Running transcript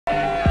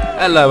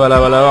Hello,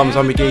 I'm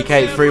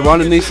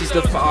Zombiegeek831 and this is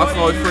the Far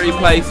Cry 3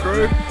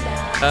 playthrough.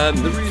 The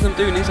reason I'm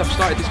doing this, I've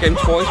started this game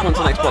twice, once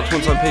on Xbox,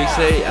 once on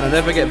PC, and I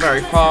never get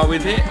very far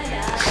with it.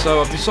 So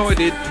I've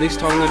decided this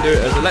time I'm going to do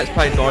it as a Let's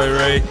Play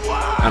diary,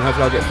 and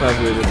hopefully I'll get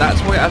further with it. That's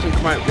why it hasn't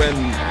come out when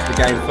the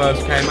game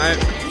first came out,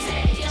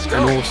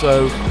 and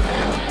also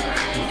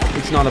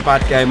it's not a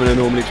bad game, and I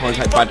normally try and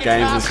take bad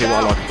games and see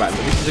what I like about it.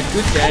 But this is a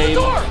good game,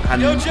 and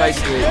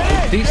basically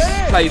this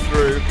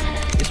playthrough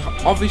is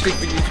obviously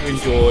for you to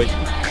enjoy,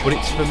 but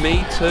it's for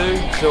me too,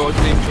 so I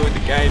can enjoy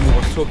the game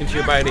whilst talking to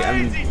you about it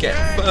and get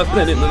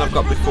further in it than I've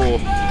got before.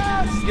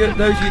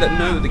 Those of you that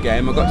know the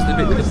game, I got to the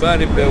bit with the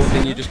burning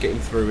building, you're just getting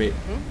through it.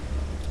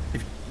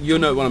 If you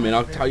know what I mean,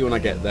 I'll tell you when I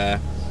get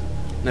there.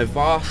 Now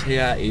Vars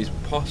here is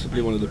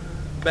possibly one of the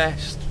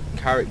best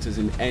characters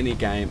in any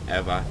game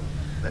ever.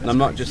 And I'm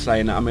not just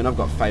saying that, I mean I've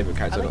got favourite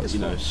characters, like, you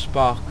know,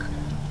 Spock,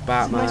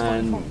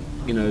 Batman,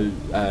 you know,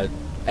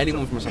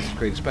 anyone from Assassin's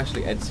Creed,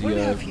 especially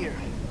Ezio.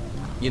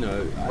 You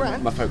know,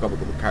 my favourite comic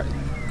book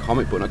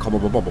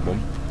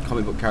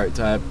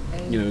character,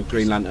 you know,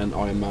 Green Lantern,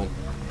 Iron Man.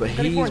 But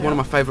he's one of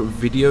my favourite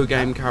video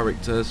game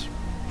characters.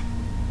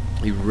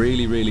 He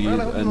really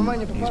is, and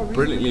he's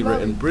brilliantly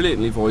written,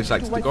 brilliantly voice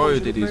acted. The guy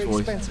who did his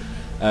voice,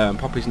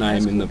 pop his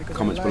name in the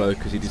comments below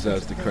because he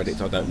deserves the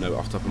credits. I don't know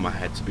off the top of my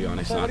head, to be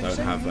honest. I don't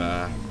have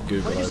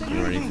Google open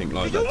or anything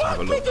like that to have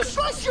a look.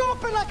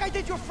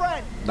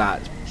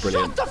 That's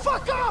brilliant. Shut the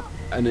fuck up!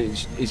 And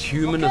it's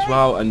human as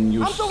well,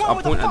 and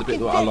I'll point out the bit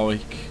that I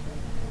like.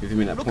 If you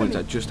mean that points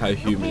out just how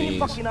human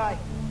he is.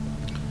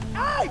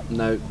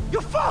 No,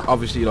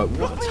 obviously, like,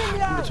 what's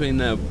happened between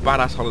the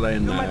badass holiday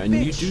and now, and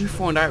you do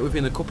find out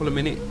within a couple of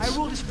minutes.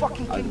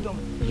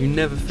 You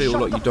never feel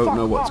like you don't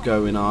know what's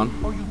going on,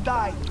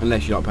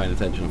 unless you're not paying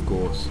attention, of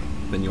course.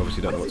 Then you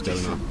obviously don't know what's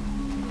going on.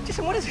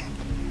 Jason, what is it?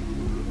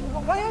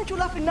 Why aren't you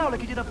laughing now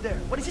like you did up there?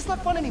 What, is this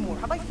not fun anymore?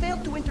 Have I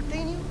failed to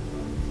entertain you?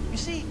 You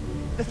see,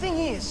 the thing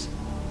is,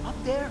 up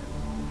there,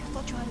 you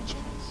thought you had a chance.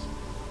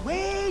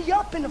 Way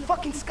up in the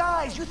fucking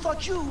skies, you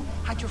thought you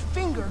had your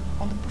finger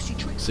on the pussy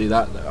trigger. See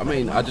that? I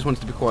mean, I just wanted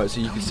to be quiet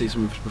so you can see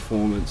some of his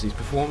performance. His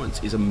performance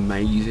is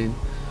amazing.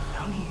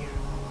 Down here.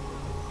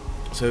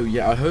 So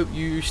yeah, I hope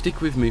you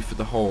stick with me for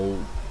the whole,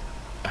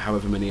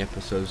 however many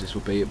episodes this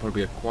will be. It'll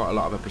probably be quite a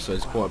lot of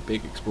episodes, quite a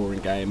big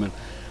exploring game, and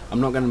I'm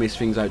not going to miss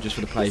things out just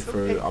for the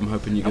playthrough. I'm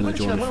hoping you're going to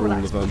join for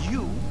all of them.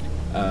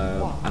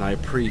 And I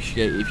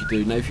appreciate it if you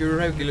do. Now if you're a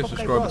regular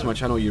subscriber to my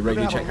channel, you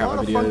regularly check out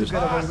my videos,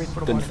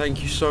 then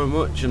thank you so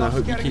much, and I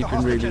hope you're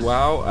keeping really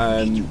well,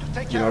 and you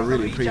know, I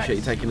really appreciate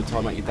you taking the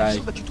time out of your day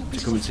to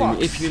come and see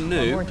me. If you're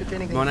new,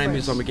 my name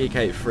is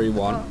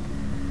Zombiegeek831,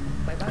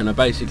 and I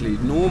basically,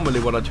 normally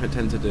what I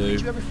tend to do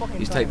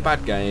is take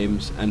bad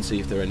games and see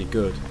if they're any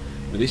good.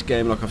 But this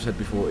game, like I've said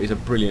before, is a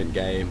brilliant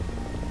game,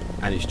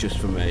 and it's just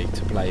for me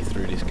to play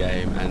through this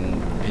game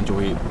and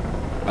enjoy it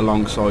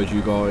alongside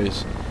you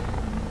guys.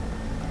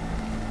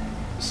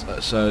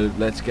 So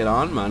let's get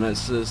on, man.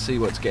 Let's see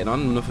what's getting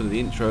on. Enough of the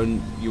intro,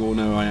 and you all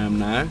know who I am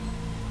now.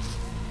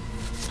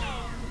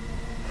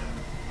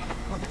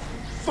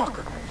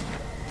 Motherfucker!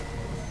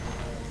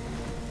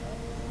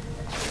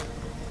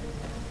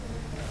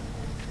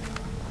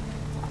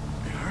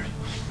 You hurt?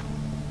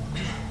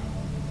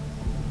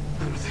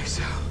 I don't think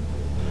so.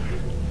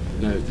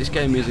 No, this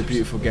game is a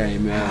beautiful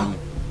game.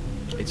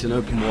 It's an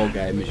open world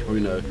game, as you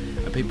probably know,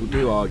 and people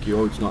do argue,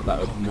 oh, it's not that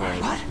open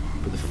world.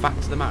 But the fact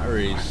of the matter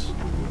is,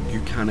 you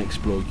can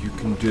explore, you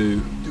can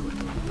do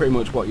pretty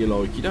much what you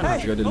like. You don't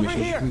have to go to the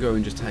missions, you can go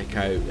and just take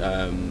out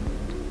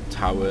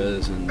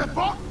towers and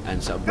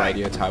set up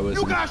radio towers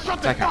and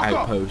take out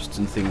outposts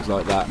and things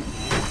like that.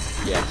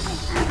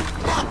 Yes.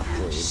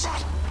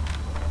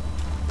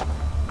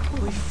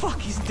 Holy fuck,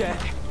 he's dead.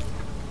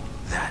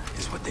 That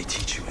is what they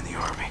teach you in the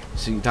army.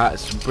 See,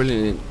 that's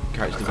brilliant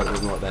character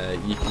development right there.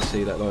 You can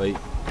see that, like,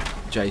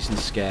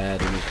 Jason's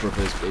scared and his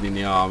brother's been in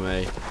the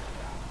army,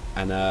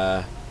 and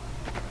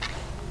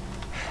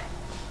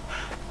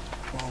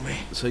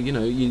so you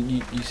know,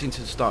 you seem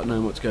to start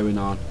knowing what's going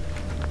on.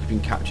 You've been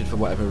captured for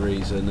whatever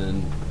reason,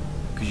 and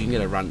because you can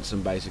get a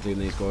ransom basically,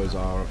 and these guys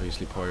are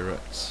obviously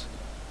pirates,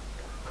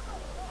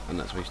 and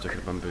that's why you're stuck in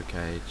a bamboo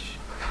cage.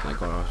 That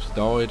guy obviously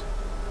died,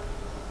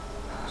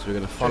 so we're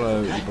going to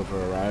follow your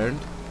brother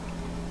around.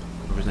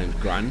 His name's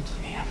Grant.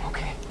 Yeah, I'm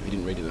okay. If you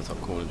didn't read it in the top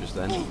corner just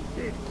then.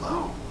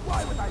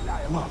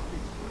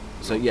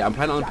 So yeah, I'm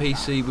playing on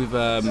PC with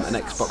an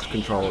Xbox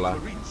controller.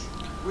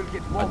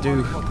 I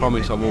do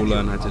promise I will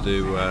learn how to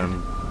do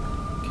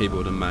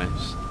keyboard and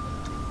mouse,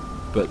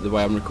 but the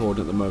way I'm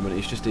recording at the moment,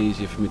 it's just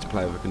easier for me to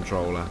play with a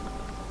controller.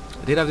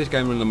 I did have this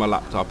game running on my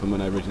laptop and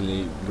when I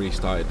originally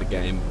restarted the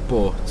game,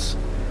 but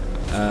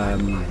oh,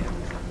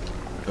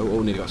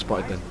 nearly got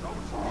spotted then.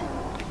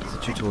 It's a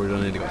tutorial,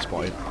 I nearly got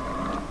spotted.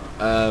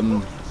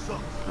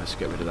 Let's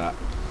get rid of that.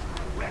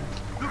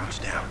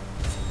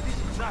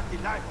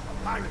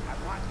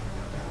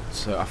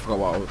 So I forgot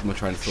what my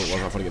train of thought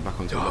was. I'll probably get back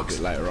onto it a little bit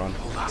later on.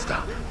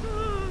 Stop.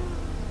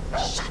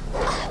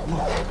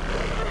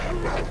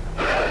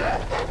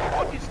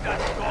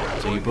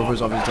 So your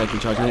brother's obviously taking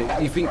charge. Now,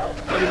 you think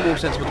it'd be more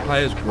sensible to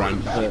play as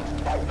Grant, but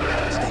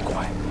Stay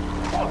quiet.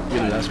 you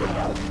know that's what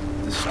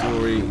the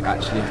story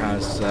actually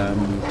has.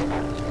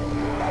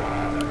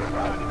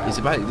 It's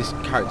about this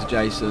character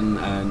Jason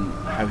and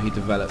how he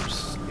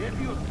develops,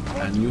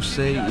 and you'll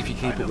see if you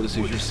keep up with the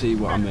series, you'll see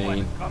what I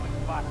mean.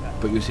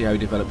 But you'll see how he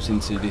develops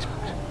into this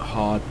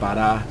hard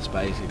badass,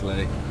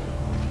 basically.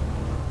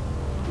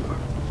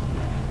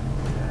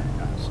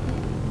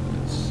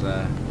 So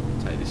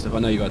let's take this stuff. I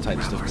know you gotta take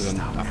this stuff because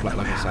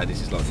like I say,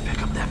 this is like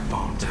Pick up that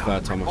phone. the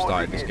third time I've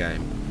started this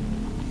game.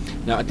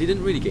 Now I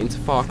didn't really get into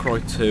Far Cry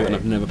 2, and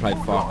I've never played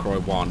Far Cry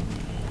 1.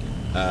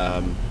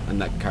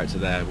 And that character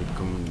there will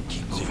become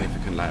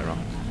significant later on.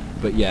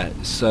 But yeah,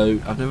 so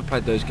I've never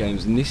played those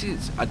games, and this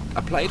is I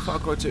played Far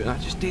Cry 2 and I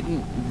just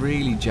didn't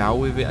really gel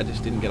with it. I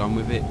just didn't get on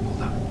with it.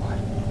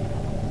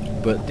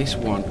 But this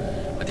one,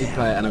 I did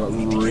play it and I got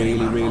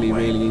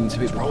really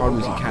into it. But the problem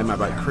is it came out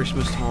about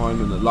Christmas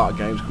time, and a lot of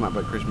games come out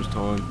about Christmas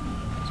time.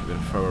 So we're going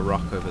to throw a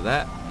rock over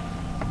there.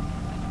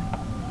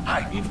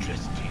 Hi,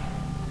 interesting.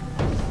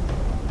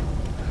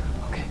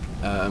 Okay.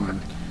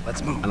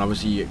 Let's move. And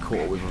obviously you get caught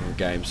up with other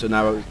games. So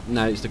now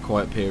it's the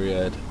quiet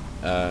period.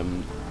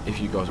 If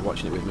you guys are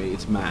watching it with me,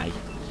 it's May.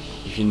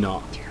 If you're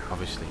not,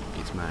 obviously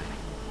it's May.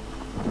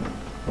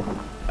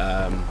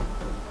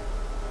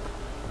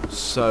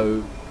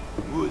 So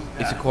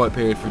it's a quiet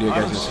period for video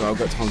games, so I've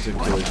got time to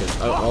enjoy it.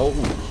 Oh.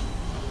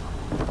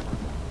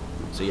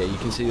 So yeah, you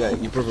can see that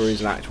your brother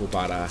is an actual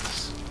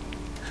badass.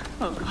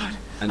 Oh God,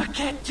 and I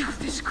can't do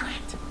this, Grant.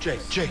 Jay.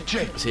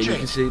 See, you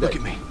can see that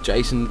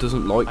Jason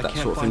doesn't like that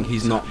sort of thing.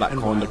 He's not that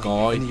kind of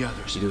guy. He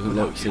doesn't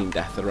like seeing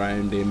death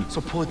around him.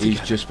 He's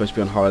just supposed to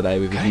be on holiday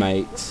with his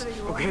mates.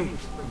 Okay,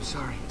 I'm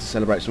sorry. To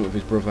celebrate something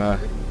with his brother,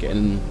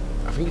 getting,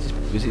 I think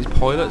it's his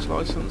pilot's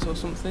license or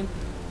something.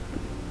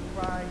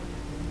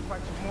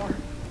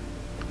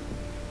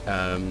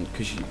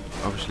 Because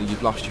obviously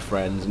you've lost your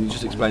friends, and he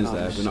just explains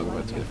there we're not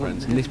going to get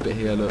friends. In this bit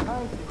here, look,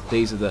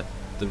 these are the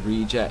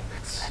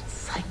rejects.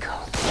 Psycho.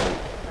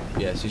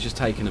 Yeah, so he's just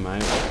taking them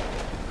out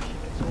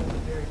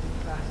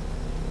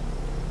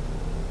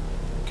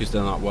because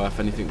they're not worth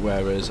anything.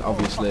 Whereas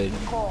obviously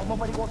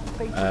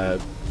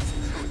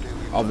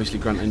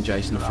Grant and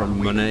Jason are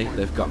from money.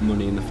 They've got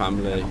money in the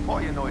family,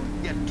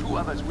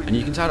 and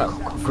you can tell that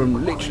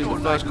from literally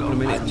the first couple of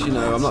minutes. You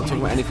know, I'm not talking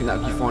about anything that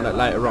you find out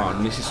later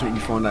on. This is something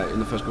you find out in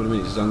the first couple of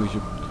minutes, as long as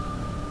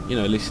you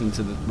know, listen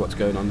to what's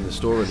going on in the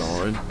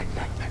storyline.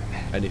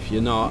 And if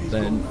you're not,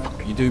 then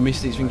you do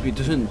miss these things, but it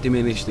doesn't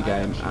diminish the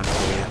game at all.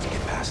 Have to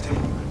get past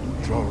him.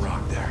 Throw a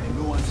rock there.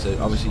 So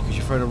obviously, because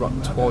you've thrown a rock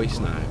twice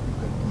now,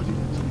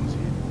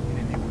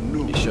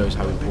 it shows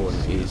how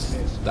important it is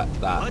that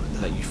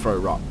you throw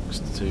rocks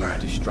to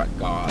distract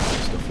guards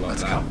and stuff like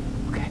that.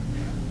 Okay.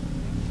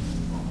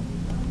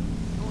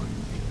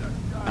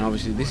 And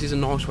obviously, this is a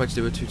nice way to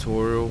do a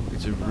tutorial.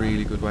 It's a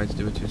really good way to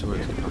do a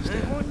tutorial to get past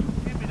it.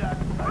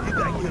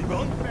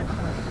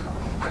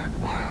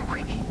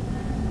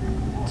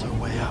 It's our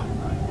way out.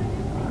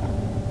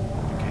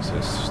 Okay, so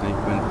let's sneak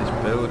into this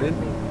building.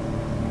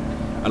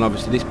 And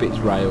obviously this bit's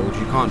railed,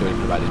 you can't do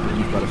anything about this, but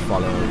you've got to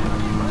follow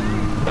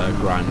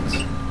Grant,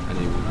 and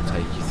he will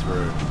take you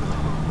through.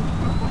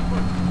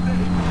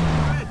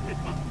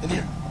 In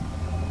here.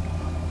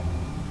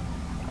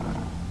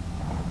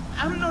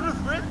 I'm not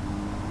afraid.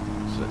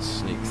 So let's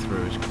sneak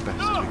through as best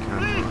as we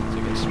can to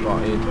get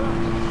spotted.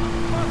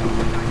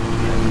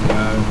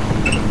 There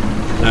we go.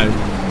 No,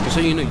 just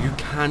so you know, you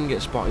can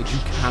get spotted, you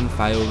can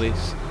fail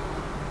this.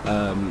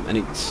 And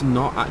it's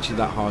not actually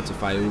that hard to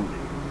fail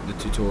the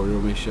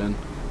tutorial mission.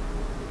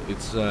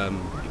 It's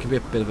it can be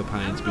a bit of a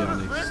pain, to be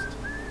honest.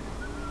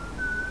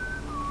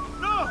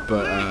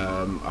 But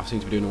I seem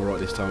to be doing alright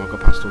this time. I've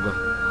got past all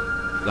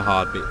the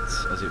hard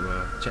bits, as it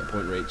were.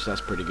 Checkpoint reach,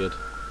 that's pretty good.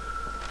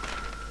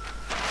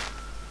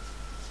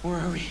 Where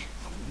are we?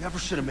 Never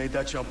should have made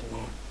that jump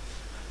alone.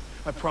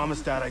 I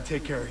promised Dad I'd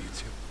take care of you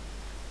two.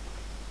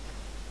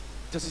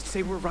 Does it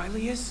say where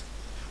Riley is?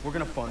 We're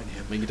gonna find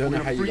him. I mean, you don't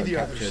know how you got the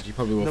captured. others. You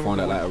probably will Then find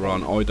we're out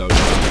going later to on. I don't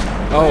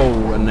know.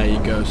 Oh, and there you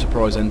go.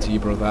 Surprise end to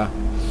your brother.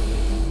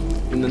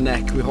 In the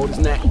neck. We hold his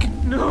neck.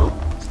 No!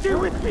 Stay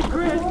with me,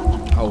 Grant!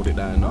 Hold it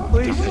down. No.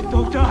 Please,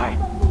 don't die!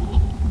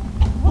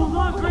 Hold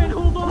on, Grant,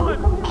 hold on!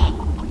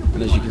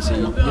 And as you can see,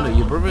 you know,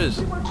 your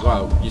brother's,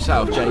 well,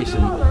 yourself,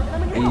 Jason,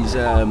 he's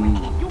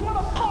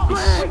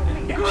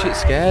shit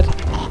scared.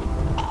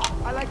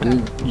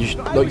 And like you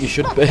should be. I'll give you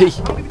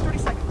 30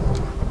 seconds.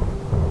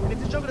 And if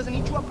the jungle doesn't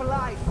eat you up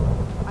alive,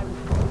 I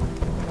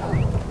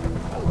will.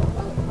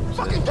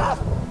 Fucking death!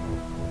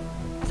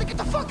 I said, get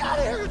the fuck out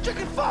of here, you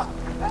chicken fuck!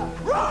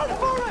 Run,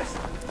 Forrest!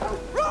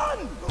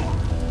 Run!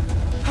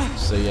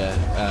 So yeah,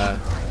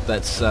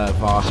 that's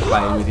Vars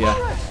playing with you.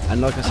 And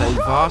like I say,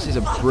 Vars is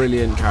a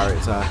brilliant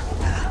character.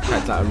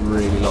 Character that I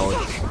really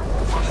like.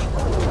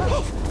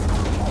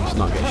 Just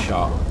not get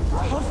shot.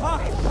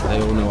 They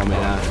all know I'm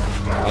here.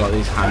 I like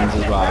these hands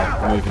as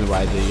well, moving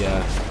away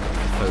the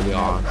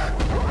foliage.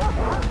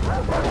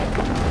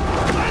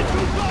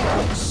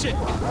 Shit.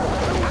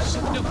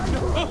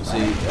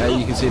 See,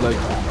 you can see, like,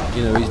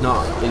 you know, he's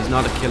not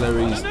a killer.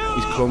 He's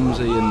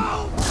clumsy, and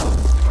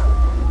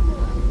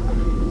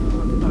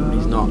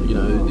he's not, you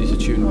know, he's a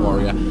tuned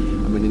warrior. I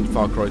mean, in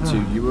Far Cry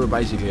 2, you were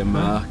basically a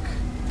merc.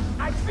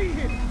 I see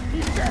him.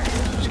 He's dead.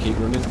 Just keep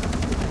running.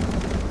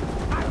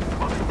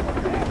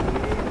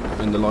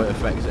 And the light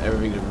effects,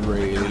 everything is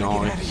really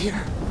nice.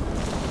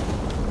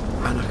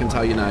 And I can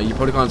tell you now, you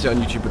probably can't see it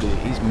on YouTube, but it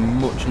is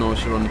much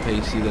nicer on the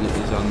PC than it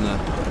is on the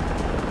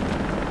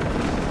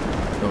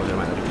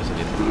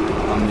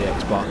on the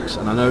Xbox.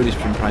 And I know this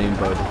from playing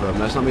both of them.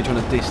 That's not me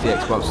trying to diss the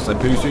Xbox and say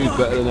PC is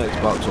better than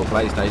Xbox, or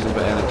PlayStation is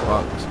better than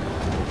Xbox,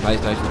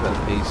 PlayStation is better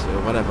than PC,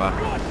 or whatever.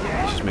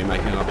 It's just me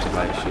making an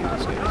observation.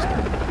 Let's get this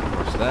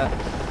across there.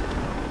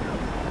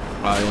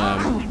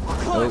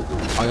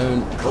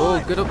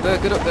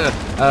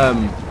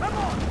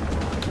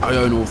 I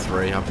own all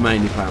three. I've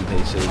mainly played on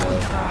PC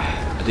though.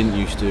 I didn't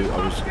used to.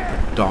 I was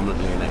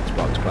predominantly an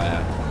Xbox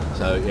player.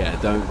 So yeah,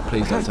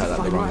 please don't take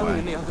that the wrong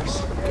way.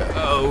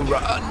 Go,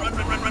 run!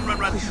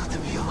 Please let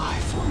them be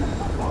alive.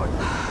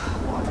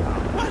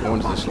 I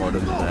wanted to slide under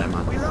there,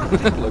 man.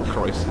 Look,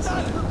 Christ is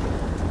there.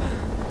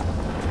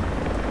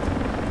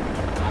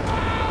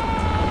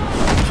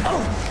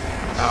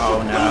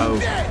 Oh no!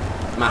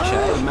 Mache!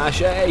 I'm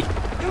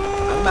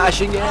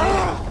mashing it!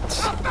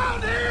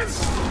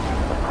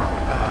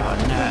 Oh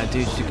no,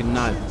 dude, you can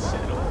know.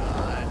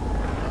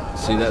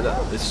 See that?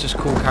 It's just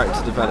cool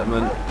character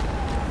development.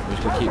 We're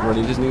just gonna keep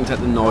running. He doesn't even take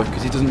the knife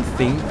because he doesn't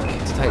think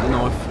to take the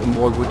knife, and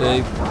why would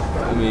he?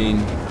 I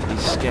mean,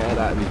 he's scared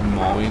out of his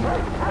mind. And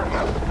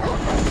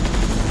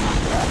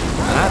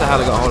how the hell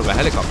I got hold of a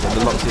helicopter?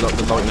 The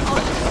lighting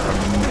effects are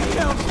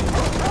amazing.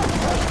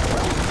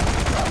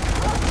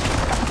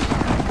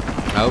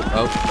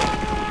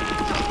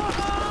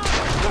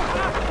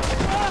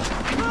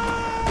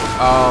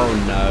 Oh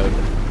no.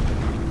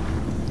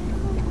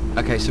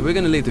 Okay, so we're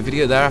going to leave the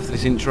video there after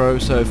this intro.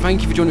 So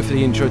thank you for joining for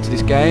the intro to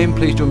this game.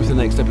 Please join me for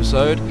the next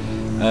episode.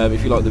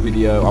 If you like the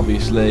video,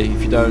 obviously.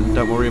 If you don't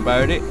worry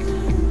about it.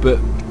 But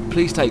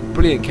please take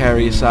brilliant care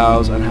of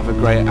yourselves and have a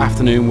great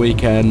afternoon,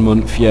 weekend,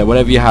 month, yeah,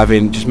 whatever you're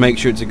having. Just make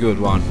sure it's a good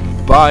one.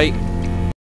 Bye.